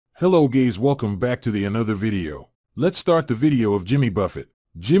Hello guys, welcome back to another video. Let's start the video of Jimmy Buffett.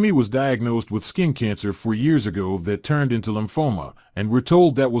 Jimmy was diagnosed with skin cancer 4 years ago that turned into lymphoma, and we're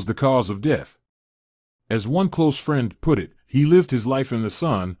told that was the cause of death. As one close friend put it, he lived his life in the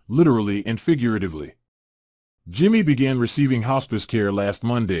sun, literally and figuratively. Jimmy began receiving hospice care last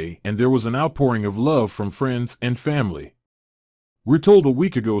Monday, and there was an outpouring of love from friends and family. We're told a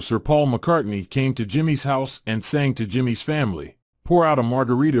week ago Sir Paul McCartney came to Jimmy's house and sang to Jimmy's family. "Pour out a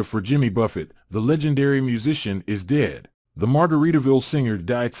margarita for Jimmy Buffett, the legendary musician is dead." The Margaritaville singer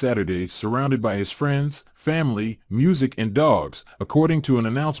died Saturday surrounded by his friends, family, music and dogs, according to an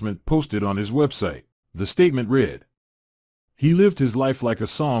announcement posted on his website. The statement read, "He lived his life like a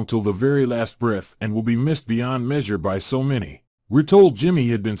song till the very last breath and will be missed beyond measure by so many." We're told Jimmy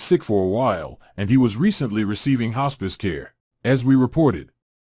had been sick for a while, and he was recently receiving hospice care. As we reported,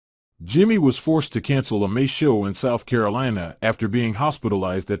 Jimmy was forced to cancel a May show in South Carolina after being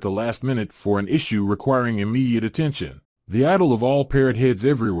hospitalized at the last minute for an issue requiring immediate attention. The idol of all parrot heads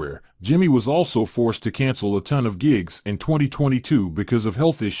everywhere, Jimmy was also forced to cancel a ton of gigs in 2022 because of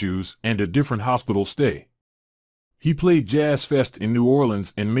health issues and a different hospital stay. He played Jazz Fest in New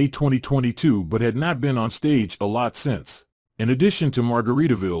Orleans in May 2022 but had not been on stage a lot since. In addition to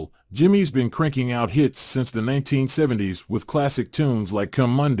Margaritaville, Jimmy's been cranking out hits since the 1970s with classic tunes like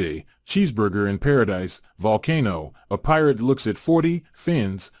Come Monday, Cheeseburger in Paradise, Volcano, A Pirate Looks at 40,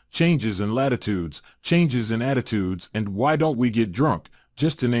 Fins, Changes in Latitudes, Changes in Attitudes, and Why Don't We Get Drunk,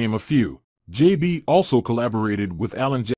 just to name a few. JB also collaborated with Alan